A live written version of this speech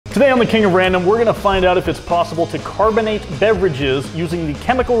Today on The King of Random, we're going to find out if it's possible to carbonate beverages using the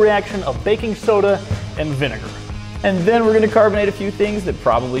chemical reaction of baking soda and vinegar. And then we're going to carbonate a few things that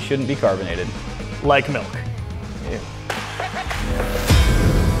probably shouldn't be carbonated. Like milk. Ew.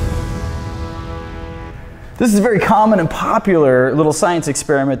 This is a very common and popular little science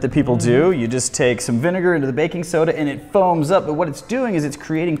experiment that people do. You just take some vinegar into the baking soda and it foams up, but what it's doing is it's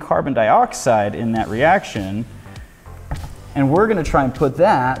creating carbon dioxide in that reaction. And we're gonna try and put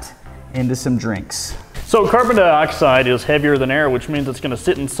that into some drinks. So carbon dioxide is heavier than air, which means it's gonna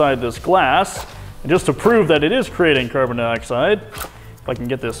sit inside this glass. And just to prove that it is creating carbon dioxide, if I can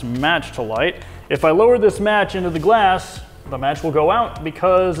get this match to light, if I lower this match into the glass, the match will go out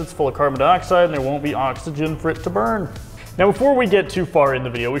because it's full of carbon dioxide and there won't be oxygen for it to burn. Now before we get too far in the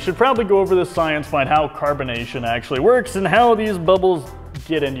video, we should probably go over the science behind how carbonation actually works and how these bubbles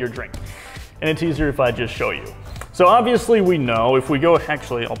get into your drink. And it's easier if I just show you. So obviously we know if we go,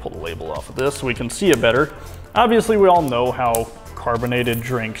 actually I'll pull the label off of this so we can see it better. Obviously we all know how carbonated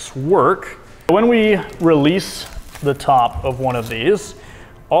drinks work. When we release the top of one of these,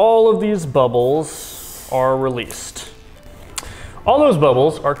 all of these bubbles are released. All those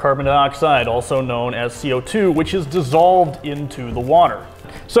bubbles are carbon dioxide, also known as CO2, which is dissolved into the water.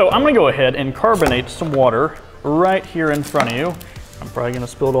 So I'm gonna go ahead and carbonate some water right here in front of you. I'm probably gonna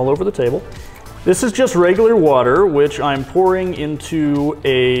spill it all over the table. This is just regular water, which I'm pouring into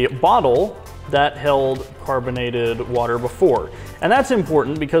a bottle that held carbonated water before. And that's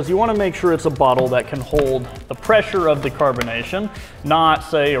important because you want to make sure it's a bottle that can hold the pressure of the carbonation, not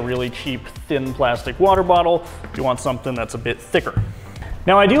say a really cheap thin plastic water bottle. You want something that's a bit thicker.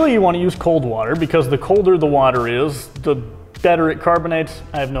 Now ideally you want to use cold water because the colder the water is, the better it carbonates.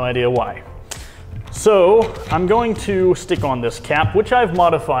 I have no idea why. So I'm going to stick on this cap, which I've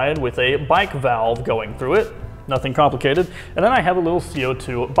modified with a bike valve going through it. Nothing complicated. And then I have a little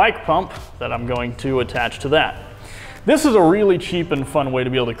CO2 bike pump that I'm going to attach to that. This is a really cheap and fun way to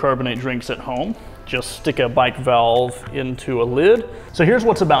be able to carbonate drinks at home. Just stick a bike valve into a lid. So here's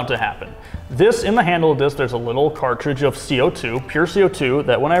what's about to happen. This, in the handle of this, there's a little cartridge of CO2, pure CO2,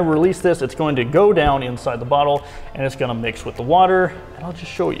 that when I release this, it's going to go down inside the bottle and it's gonna mix with the water, and I'll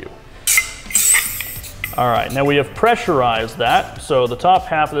just show you. All right, now we have pressurized that. So the top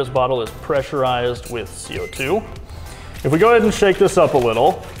half of this bottle is pressurized with CO2. If we go ahead and shake this up a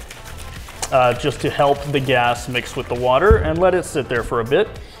little, just to help the gas mix with the water and let it sit there for a bit.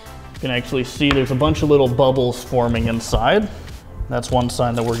 You can actually see there's a bunch of little bubbles forming inside. That's one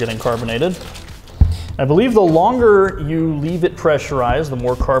sign that we're getting carbonated. I believe the longer you leave it pressurized, the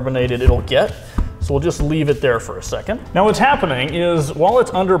more carbonated it'll get. So we'll just leave it there for a second. Now what's happening is while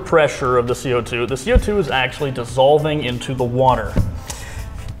it's under pressure of the CO2 is actually dissolving into the water.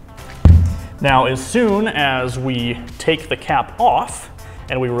 Now as soon as we take the cap off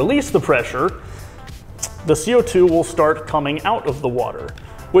and we release the pressure, the CO2 will start coming out of the water,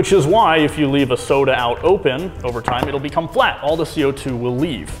 which is why if you leave a soda out open over time, it'll become flat. All the CO2 will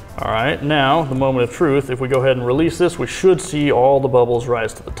leave. All right, now the moment of truth, if we go ahead and release this, we should see all the bubbles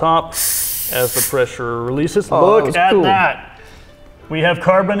rise to the top. As the pressure releases. Oh, look at cool. that. We have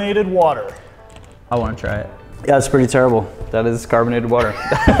carbonated water. I want to try it. Yeah, it's pretty terrible. That is carbonated water.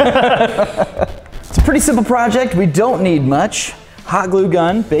 It's a pretty simple project. We don't need much. Hot glue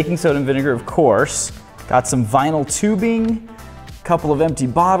gun, baking soda and vinegar, of course. Got some vinyl tubing, a couple of empty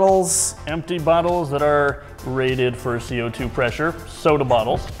bottles. Empty bottles that are rated for CO2 pressure, soda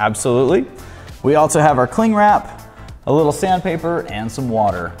bottles. Absolutely. We also have our cling wrap, a little sandpaper, and some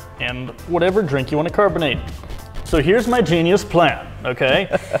water. And whatever drink you want to carbonate. So here's my genius plan,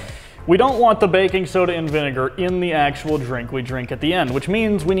 okay? We don't want the baking soda and vinegar in the actual drink we drink at the end, which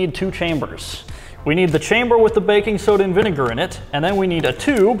means we need two chambers. We need the chamber with the baking soda and vinegar in it, and then we need a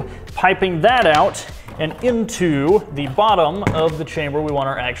tube piping that out and into the bottom of the chamber we want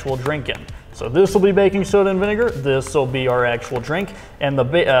our actual drink in. So this will be baking soda and vinegar, this will be our actual drink, and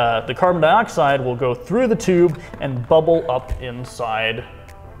the carbon dioxide will go through the tube and bubble up inside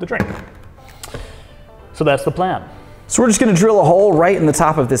the drink. So that's the plan. So we're just gonna drill a hole right in the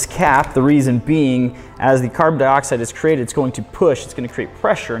top of this cap, the reason being, as the carbon dioxide is created, it's going to push, it's gonna create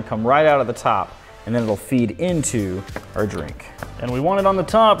pressure and come right out of the top, and then it'll feed into our drink. And we want it on the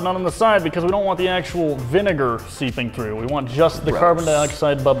top, not on the side, because we don't want the actual vinegar seeping through. We want just the carbon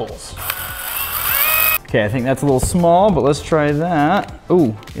dioxide bubbles. Okay, I think that's a little small, but let's try that.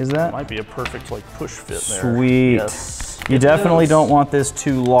 Ooh, is that? Might be a perfect like push fit there. Sweet. Yes. You definitely don't want this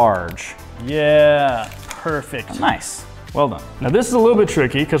too large. Yeah, perfect. Nice, well done. Now this is a little bit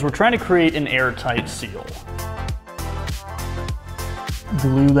tricky because we're trying to create an airtight seal.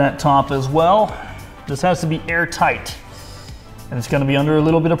 Glue that top as well. This has to be airtight. And it's gonna be under a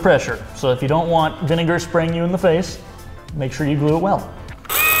little bit of pressure. So if you don't want vinegar spraying you in the face, make sure you glue it well.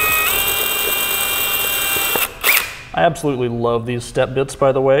 I absolutely love these step bits,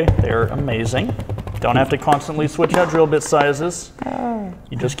 by the way. They're amazing. Don't have to constantly switch out drill bit sizes.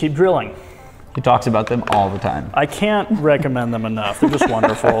 You just keep drilling. He talks about them all the time. I can't recommend them enough. They're just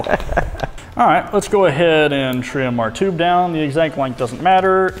wonderful. All right, let's go ahead and trim our tube down. The exact length doesn't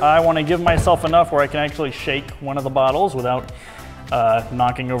matter. I want to give myself enough where I can actually shake one of the bottles without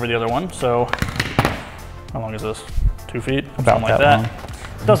knocking over the other one. So, how long is this? 2 feet? About something like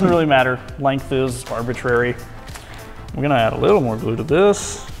that. Doesn't really matter. Length is arbitrary. I'm gonna add a little more glue to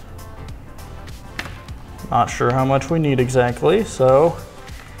this. Not sure how much we need exactly, so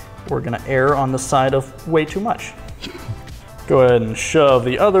we're gonna err on the side of way too much. Go ahead and shove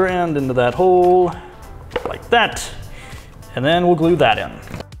the other end into that hole, like that, and then we'll glue that in.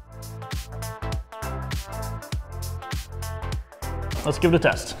 Let's give it a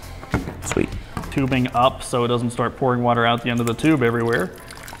test. Sweet. Tubing up so it doesn't start pouring water out the end of the tube everywhere,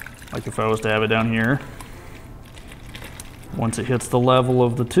 like if I was to have it down here. Once it hits the level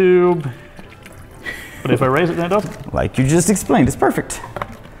of the tube, but if I raise it, then it doesn't. Like you just explained, it's perfect.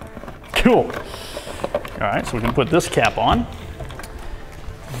 Cool. All right, so we can put this cap on.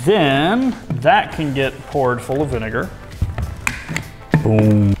 Then that can get poured full of vinegar.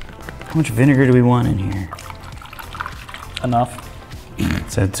 Boom. How much vinegar do we want in here? Enough.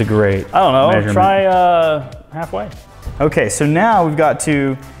 So it's a great I don't know, measurement. try halfway. Okay, so now we've got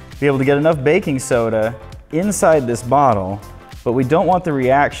to be able to get enough baking soda inside this bottle, but we don't want the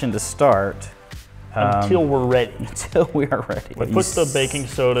reaction to start Until we're ready. until we are ready. We put the baking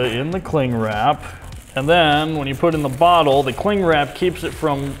soda in the cling wrap, and then when you put in the bottle, the cling wrap keeps it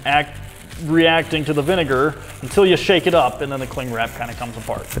from reacting to the vinegar until you shake it up, and then the cling wrap kind of comes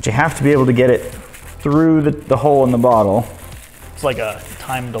apart. But you have to be able to get it through the hole in the bottle. It's like a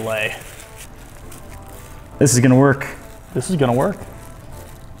time delay. This is gonna work. This is gonna work.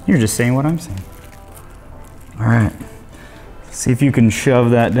 You're just saying what I'm saying. All right, see if you can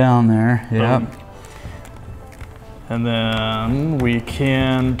shove that down there. Yep. And then we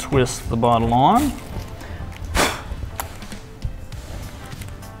can twist the bottle on.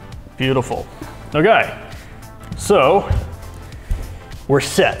 Beautiful. Okay, so we're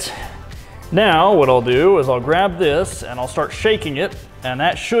set. Now what I'll do is I'll grab this and I'll start shaking it, and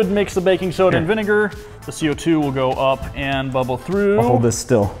that should mix the baking soda and vinegar. The CO2 will go up and bubble through. I'll hold this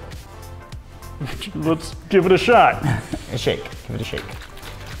still. Let's give it a shot. A shake, give it a shake.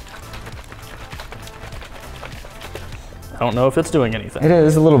 I don't know if it's doing anything. It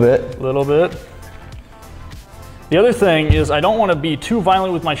is a little bit. A little bit. The other thing is I don't want to be too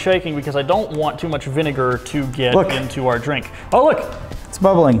violent with my shaking because I don't want too much vinegar to get into our drink. Oh, look. It's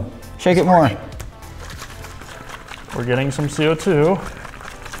bubbling. Shake it more. We're getting some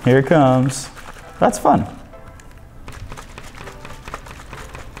CO2. Here it comes. That's fun.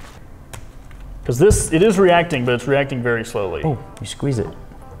 Because it is reacting, but it's reacting very slowly. Oh, you squeeze it.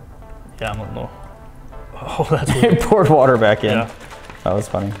 Yeah, I'm a little. Oh, that's weird. It poured water back in. Yeah. That was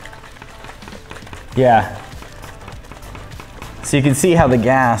funny. Yeah. So you can see how the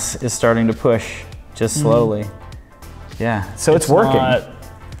gas is starting to push just slowly. Yeah, so it's working.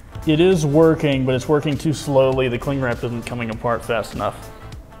 It is working, but it's working too slowly. The cling wrap isn't coming apart fast enough.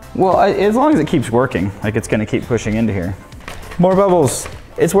 Well, as long as it keeps working, like it's gonna keep pushing into here. More bubbles.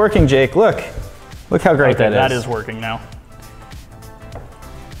 It's working, Jake, look. Look how great that is. That is working now.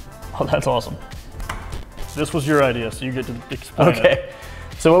 Oh, that's awesome. This was your idea, so you get to explain it. Okay,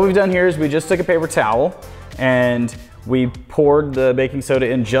 so what we've done here is we just took a paper towel and we poured the baking soda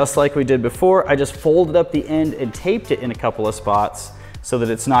in just like we did before. I just folded up the end and taped it in a couple of spots so that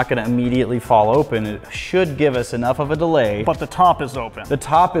it's not gonna immediately fall open. It should give us enough of a delay. But the top is open. The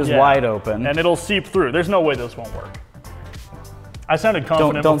top is wide open. And it'll seep through. There's no way this won't work. I sounded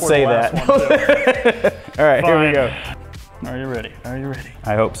confident don't before say the last that. one too. All right, here we go. Are you ready? Are you ready?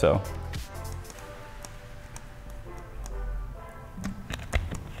 I hope so.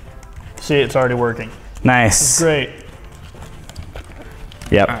 See, it's already working. Nice. It's great.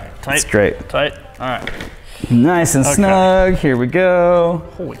 Yep, All right, tight. it's great. Tight, all right. Nice and snug, here we go.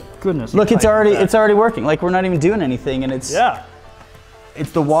 Holy goodness. Look, it's already working. Like we're not even doing anything and it's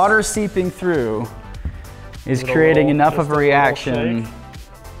it's the water seeping through is creating enough of a reaction.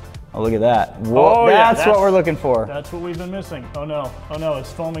 Oh, look at that. Whoa, that's what we're looking for. That's what we've been missing. Oh no,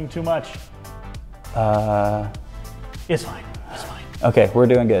 it's foaming too much. It's fine, it's fine. Okay, we're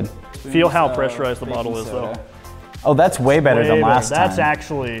doing good. Feel how pressurized the bottle is though. Oh, that's way better than last time. That's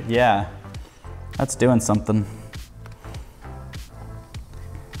actually. Yeah, that's doing something.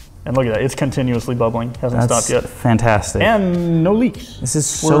 And look at that, it's continuously bubbling, hasn't stopped yet. Fantastic. And no leaks. This is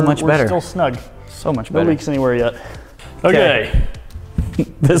so much better. We're still snug. So much better. No leaks anywhere yet. Okay.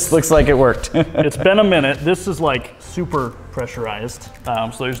 This looks like it worked. It's been a minute. This is like super pressurized.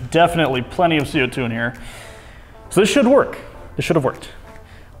 So there's definitely plenty of CO2 in here. So this should work. This should have worked.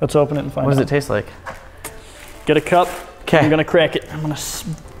 Let's open it and find out. What does it taste like? Get a cup. Okay. I'm gonna crack it. I'm gonna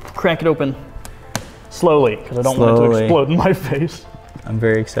crack it open slowly because I don't want it to explode in my face. I'm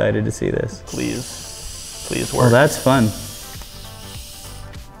very excited to see this. Please work. Well, that's fun.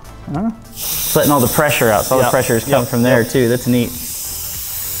 It's letting all the pressure out. So all the pressure is coming from there too. That's neat.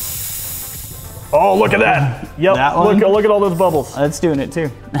 Oh, look at that. Yep, that one? Look at all those bubbles. That's doing it too.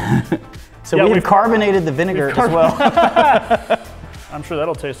 So we've carbonated the vinegar as well. I'm sure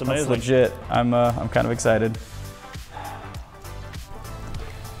that'll taste amazing. That's legit. I'm kind of excited.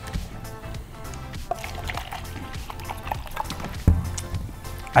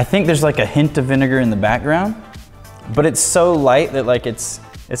 I think there's like a hint of vinegar in the background, but it's so light that like it's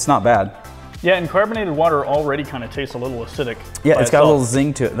not bad. Yeah, and carbonated water already kind of tastes a little acidic. Yeah, it's got a little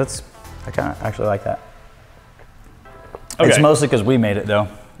zing to it. I kind of actually like that. Okay. It's mostly because we made it though.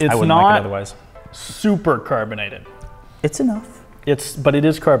 It's I wouldn't not like it otherwise. Super carbonated. It's enough. But it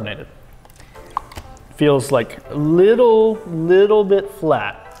is carbonated. Feels like a little bit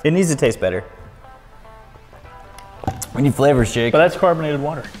flat. It needs to taste better. We need flavors, Jake. But that's carbonated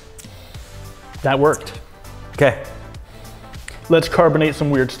water. That worked. Okay. Let's carbonate some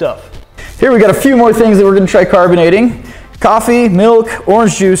weird stuff. Here we got a few more things that we're gonna try carbonating. Coffee, milk,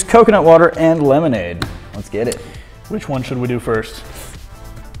 orange juice, coconut water, and lemonade. Let's get it. Which one should we do first?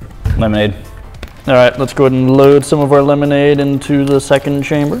 Lemonade. All right, let's go ahead and load some of our lemonade into the second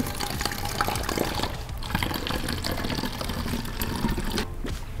chamber.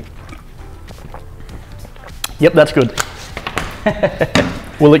 Yep, that's good.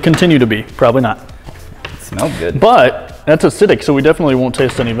 Will it continue to be? Probably not. It smells good. But that's acidic, so we definitely won't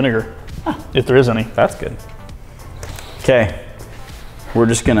taste any vinegar, if there is any. That's good. Okay, we're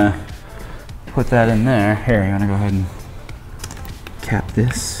just gonna put that in there. Here, you wanna go ahead and cap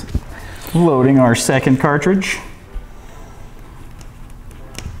this. Loading our second cartridge.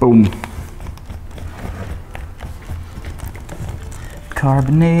 Boom.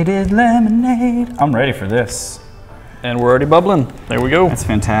 Carbonated lemonade. I'm ready for this. And we're already bubbling. There we go. That's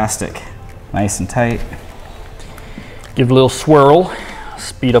fantastic. Nice and tight. Give it a little swirl,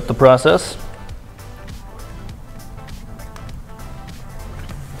 speed up the process.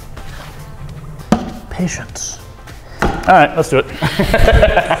 Patience. All right, let's do it.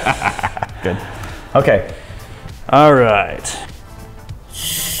 Good. Okay. All right.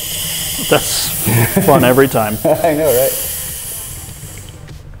 That's fun every time. I know, right?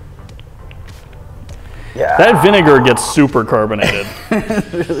 Yeah. That vinegar gets super carbonated.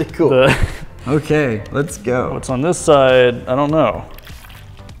 Really cool. Okay, let's go. What's on this side? I don't know.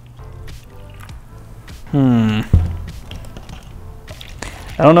 I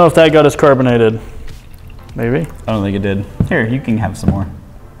don't know if that got us carbonated. Maybe? I don't think it did. Here, you can have some more.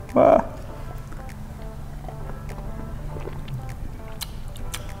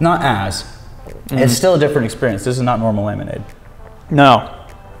 Not as. It's still a different experience. This is not normal lemonade. No.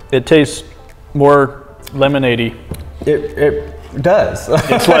 It tastes more lemonade-y. It does.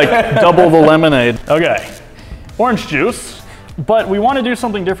 It's like double the lemonade. Okay. Orange juice. But we want to do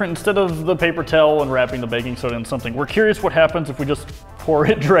something different. Instead of the paper towel and wrapping the baking soda in something, we're curious what happens if we just pour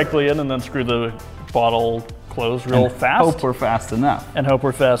it directly in and then screw the bottle closed real fast. Hope we're fast enough. And hope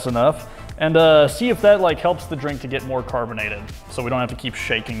we're fast enough. And see if that like helps the drink to get more carbonated so we don't have to keep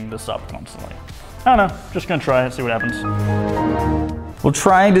shaking this up constantly. I don't know, just gonna try it, see what happens. Well,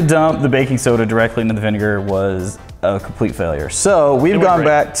 trying to dump the baking soda directly into the vinegar was a complete failure. So we've gone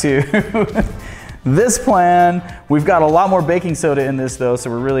back to this plan. We've got a lot more baking soda in this though, so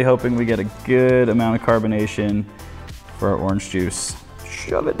we're really hoping we get a good amount of carbonation for our orange juice.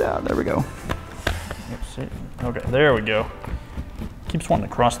 Shove it down, there we go. Let's see. Okay, there we go. Keeps wanting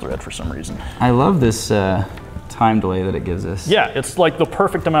to cross thread for some reason. I love this time delay that it gives us. Yeah, it's like the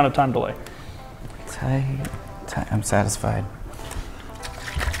perfect amount of time delay. Tight. I'm satisfied.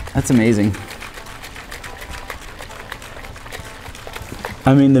 That's amazing.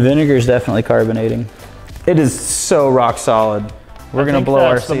 I mean, the vinegar is definitely carbonating. It is so rock solid. We're gonna blow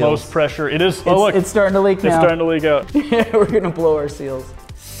our seals. That's the most pressure. It is. Oh look, it's starting to leak now. It's starting to leak out. Yeah, we're gonna blow our seals.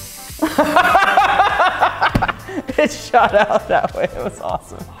 It shot out that way. It was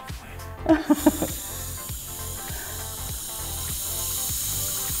awesome.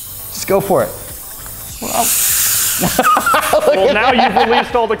 Just go for it. Well, now you've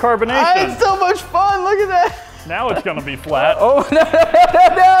released all the carbonation. It's so much fun. Look at that. Now it's gonna be flat. Oh, no,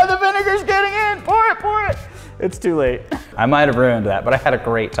 the vinegar's getting in. Pour it. It's too late. I might have ruined that, but I had a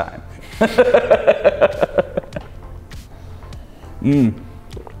great time.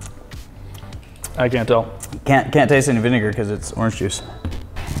 I can't tell. Can't taste any vinegar because it's orange juice.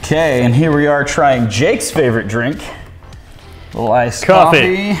 Okay, and here we are trying Jake's favorite drink. A little iced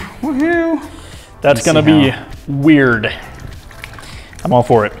coffee. Woohoo! That's gonna be weird. I'm all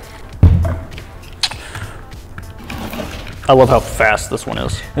for it. I love how fast this one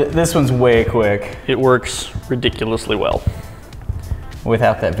is. This one's way quick. It works ridiculously well.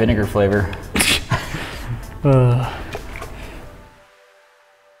 Without that vinegar flavor.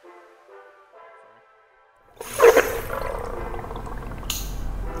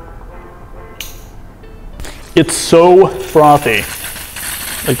 It's so frothy.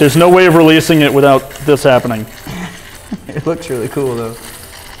 Like there's no way of releasing it without this happening. It looks really cool though.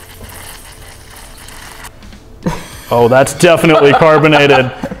 Oh, that's definitely carbonated.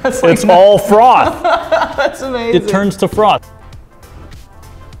 It's all froth. That's amazing. It turns to froth.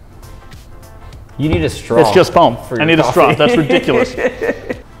 You need a straw. It's just foam. For I need coffee. a straw. That's ridiculous.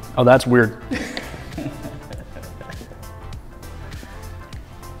 Oh, that's weird.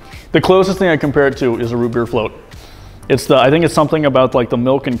 The closest thing I compare it to is a root beer float. It's I think it's something about like the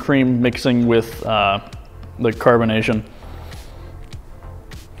milk and cream mixing with the carbonation.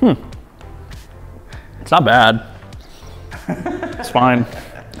 It's not bad. It's fine.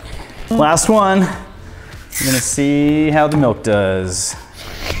 Last one. I'm gonna see how the milk does.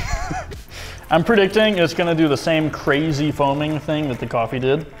 I'm predicting it's gonna do the same crazy foaming thing that the coffee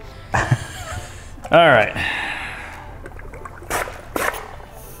did. All right.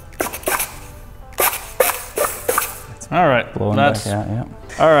 All right. Blowing back out, yeah.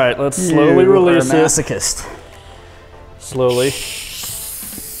 All right, let's slowly release it. Masochist. Slowly.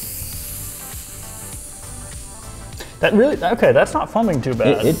 That really, okay, that's not foaming too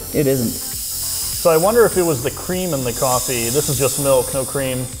bad. It isn't. So I wonder if it was the cream in the coffee. This is just milk, no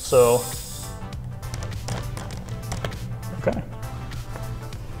cream, so. Okay.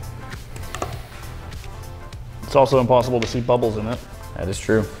 It's also impossible to see bubbles in it. That is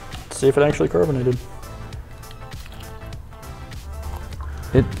true. Let's see if it actually carbonated.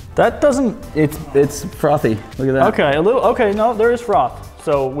 It's frothy. Look at that. Okay, okay, no, there is froth.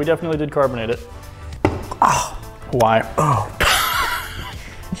 So we definitely did carbonate it. Oh. Why? Oh.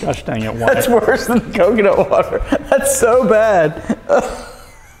 Gosh dang it, why? That's worse than coconut water. That's so bad.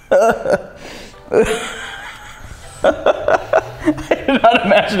 I did not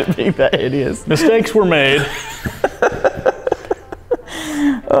imagine it being that hideous. Mistakes were made.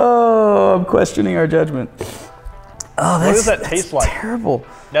 Oh, I'm questioning our judgment. Oh, what does that taste like? Terrible.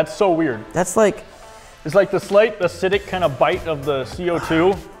 That's so weird. That's like... It's like the slight acidic kind of bite of the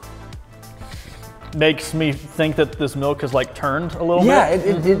CO2 makes me think that this milk has like turned a little bit. Yeah,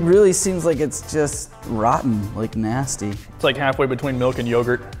 it really seems like it's just rotten, like nasty. It's like halfway between milk and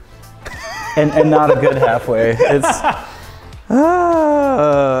yogurt. And not a good halfway. It's...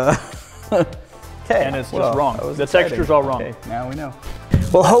 Okay. And it's just wrong. The texture's all wrong. Okay, now we know.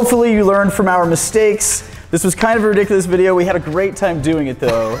 Well, hopefully you learned from our mistakes. This was kind of a ridiculous video. We had a great time doing it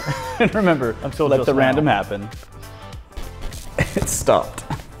though. And remember, until let the random happen. It stopped.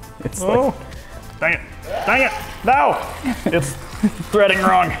 It's like... Dang it. Dang it. No. It's threading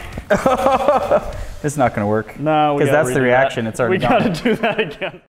wrong. It's not going to work. No, because that's the reaction. It's already gone. We got to do that again.